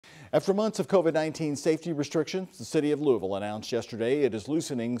After months of COVID-19 safety restrictions, the city of Louisville announced yesterday it is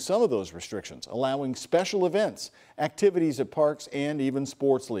loosening some of those restrictions, allowing special events, activities at parks, and even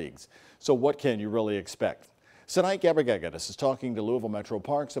sports leagues. So what can you really expect? Tonight, Gabrigagadis is talking to Louisville Metro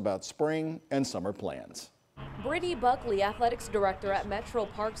Parks about spring and summer plans. Brittany Buckley, athletics director at Metro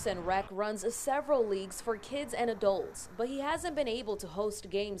Parks and Rec, runs several leagues for kids and adults, but he hasn't been able to host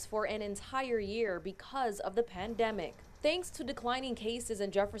games for an entire year because of the pandemic. Thanks to declining cases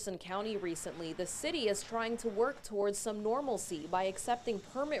in Jefferson County recently, the city is trying to work towards some normalcy by accepting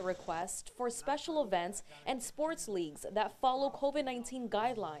permit requests for special events and sports leagues that follow COVID-19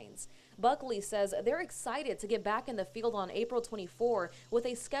 guidelines. Buckley says they're excited to get back in the field on April 24 with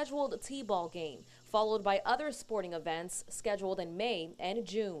a scheduled T-ball game, followed by other sporting events scheduled in May and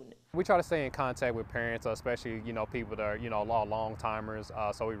June. We try to stay in contact with parents, especially, people that are, long timers.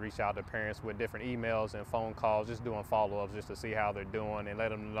 So we reach out to parents with different emails and phone calls, just doing follow-ups just to see how they're doing and let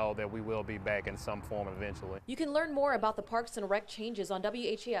them know that we will be back in some form eventually. You can learn more about the Parks and Rec changes on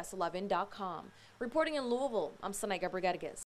WHAS11.com. Reporting in Louisville, I'm Gabrigagadis.